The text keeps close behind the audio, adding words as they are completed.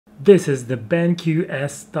This is the BenQ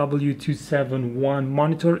SW270C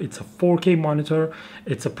monitor. It's a 4K monitor.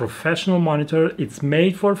 It's a professional monitor. It's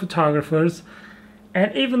made for photographers.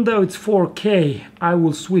 And even though it's 4K, I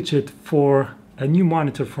will switch it for a new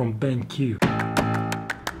monitor from BenQ.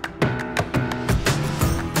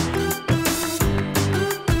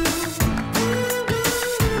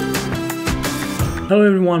 Hello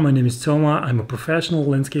everyone, my name is Toma. I'm a professional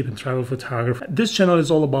landscape and travel photographer. This channel is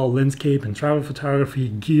all about landscape and travel photography,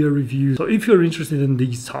 gear reviews. So if you're interested in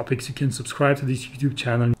these topics, you can subscribe to this YouTube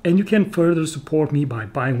channel and you can further support me by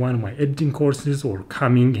buying one of my editing courses or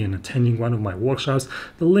coming and attending one of my workshops.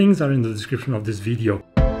 The links are in the description of this video.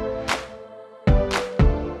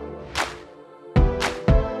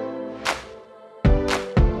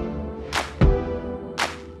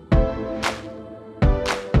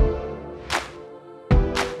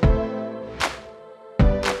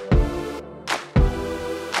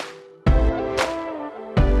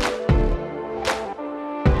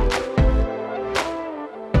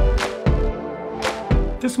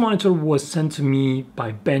 This monitor was sent to me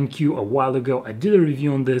by BenQ a while ago. I did a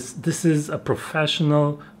review on this. This is a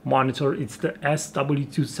professional monitor. It's the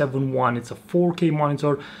SW271. It's a 4K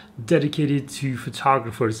monitor dedicated to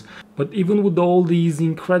photographers. But even with all these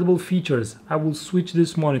incredible features, I will switch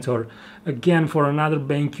this monitor again for another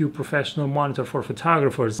BenQ professional monitor for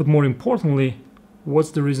photographers. But more importantly,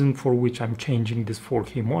 what's the reason for which I'm changing this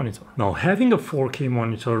 4K monitor? Now, having a 4K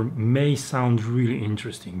monitor may sound really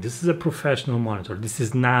interesting. This is a professional monitor. This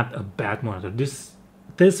is not a bad monitor. This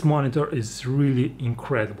monitor is really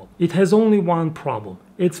incredible. It has only one problem.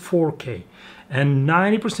 It's 4K. And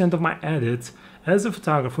 90% of my edits as a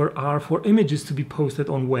photographer are for images to be posted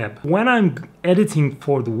on web. When I'm editing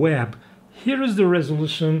for the web, here is the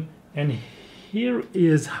resolution and here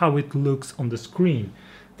is how it looks on the screen.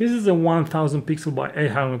 This is a 1000 pixel by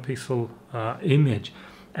 800 pixel image,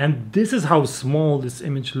 and this is how small this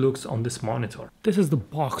image looks on this monitor. This is the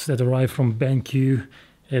box that arrived from BenQ.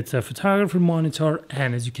 It's a photographer monitor,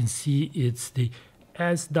 and as you can see, it's the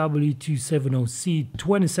SW270C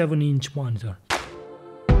 27-inch monitor.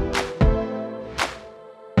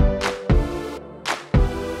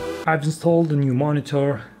 I've installed the new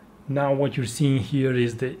monitor. Now what you're seeing here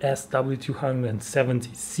is the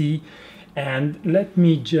SW270C. And let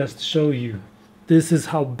me just show you, this is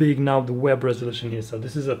how big now the web resolution is. So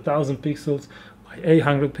this is 1000 pixels by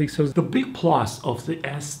 800 pixels. The big plus of the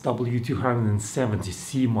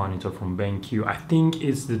SW270C monitor from BenQ, I think,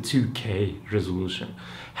 is the 2K resolution.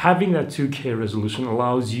 Having that 2K resolution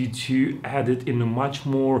allows you to edit in a much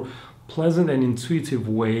more pleasant and intuitive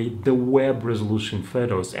way the web resolution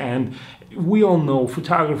photos. And we all know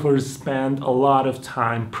photographers spend a lot of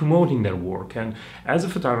time promoting their work, and as a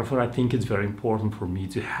photographer I think it's very important for me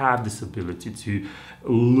to have this ability to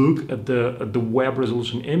look at the web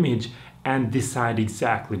resolution image and decide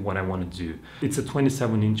exactly what I want to do. It's a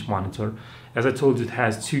 27-inch monitor. As I told you, it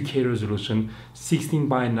has 2K resolution,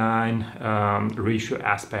 16:9 ratio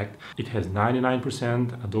aspect. It has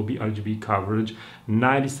 99% Adobe RGB coverage,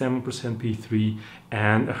 97% P3,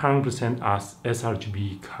 and 100%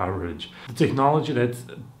 sRGB coverage. The technology that's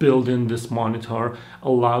built in this monitor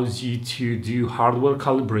allows you to do hardware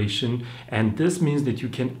calibration, and this means that you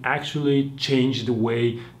can actually change the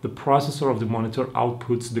way the processor of the monitor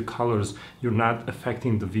outputs the colors. You're not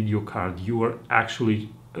affecting the video card. You are actually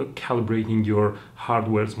calibrating your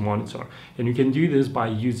hardware's monitor, and you can do this by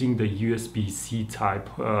using the USB-C type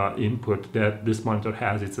input that this monitor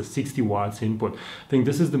has. It's a 60 watts input. I think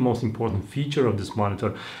this is the most important feature of this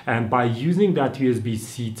monitor, and by using that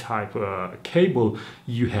USB-C type cable,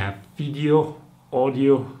 you have video,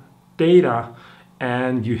 audio, data,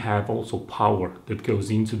 and you have also power that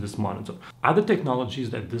goes into this monitor. Other technologies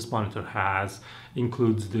that this monitor has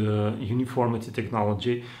includes the uniformity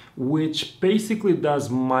technology, which basically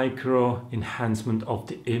does micro enhancement of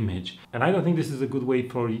the image. And I don't think this is a good way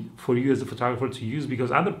for you as a photographer to use,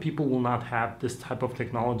 because other people will not have this type of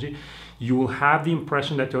technology. You will have the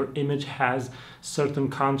impression that your image has certain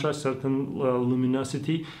contrast, certain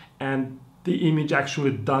luminosity, and the image actually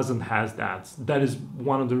doesn't have that. That is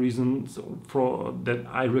one of the reasons that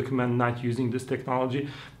I recommend not using this technology.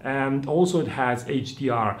 And also it has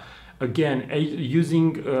HDR. Again,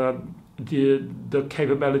 using the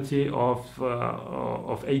capability of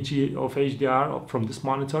HDR from this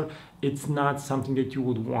monitor, it's not something that you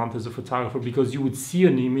would want as a photographer, because you would see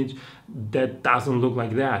an image that doesn't look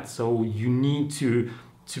like that. So you need to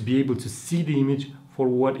be able to see the image for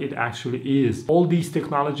what it actually is. All these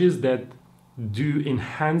technologies that do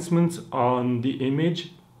enhancements on the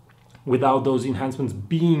image without those enhancements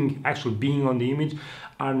actually being on the image,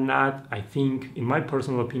 are not, I think, in my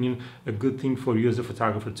personal opinion, a good thing for you as a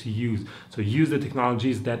photographer to use. So use the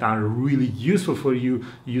technologies that are really useful for you.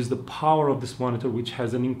 Use the power of this monitor, which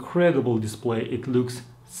has an incredible display. It looks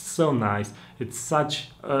so nice. It's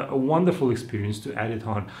such a wonderful experience to edit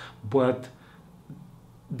on. But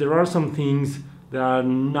there are some things that are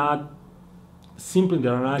not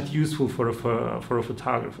useful for a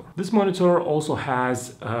photographer. This monitor also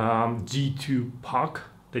has G2 puck.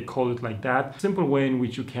 They call it like that. Simple way in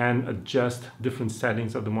which you can adjust different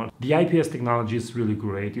settings of the monitor. The IPS technology is really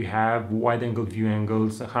great. You have wide angle view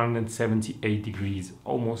angles, 178 degrees,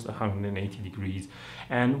 almost 180 degrees.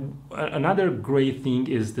 And another great thing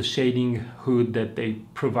is the shading hood that they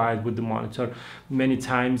provide with the monitor. Many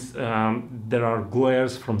times there are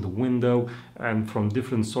glares from the window and from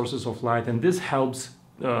different sources of light, and this helps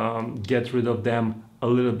get rid of them a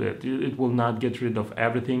little bit. It will not get rid of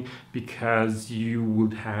everything, because you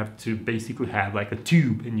would have to basically have like a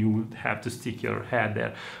tube and you would have to stick your head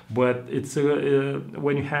there. But it's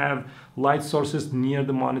when you have light sources near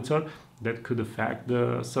the monitor that could affect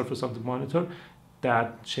the surface of the monitor,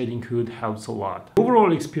 that shading hood helps a lot.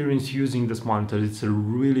 Overall experience using this monitor, it's a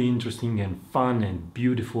really interesting and fun and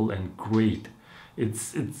beautiful and great.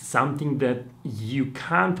 It's something that you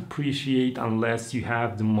can't appreciate unless you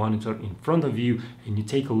have the monitor in front of you and you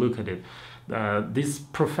take a look at it. This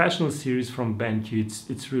professional series from BenQ,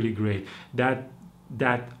 it's really great. That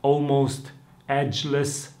almost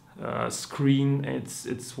edgeless screen,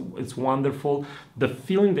 it's wonderful. The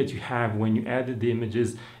feeling that you have when you edit the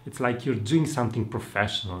images, it's like you're doing something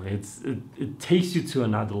professional. It takes you to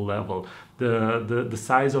another level. The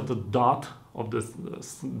size of the dot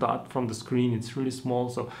from the screen, it's really small,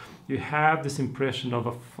 so you have this impression of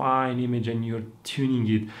a fine image and you're tuning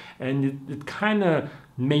it, and it kind of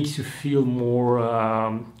makes you feel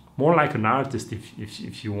more like an artist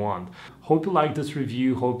if you want. Hope you like this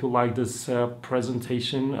review, hope you like this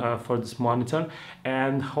presentation for this monitor,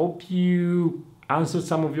 and hope you answered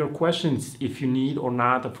some of your questions if you need or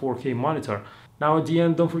not a 4K monitor. Now at the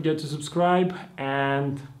end, don't forget to subscribe,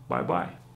 and bye bye.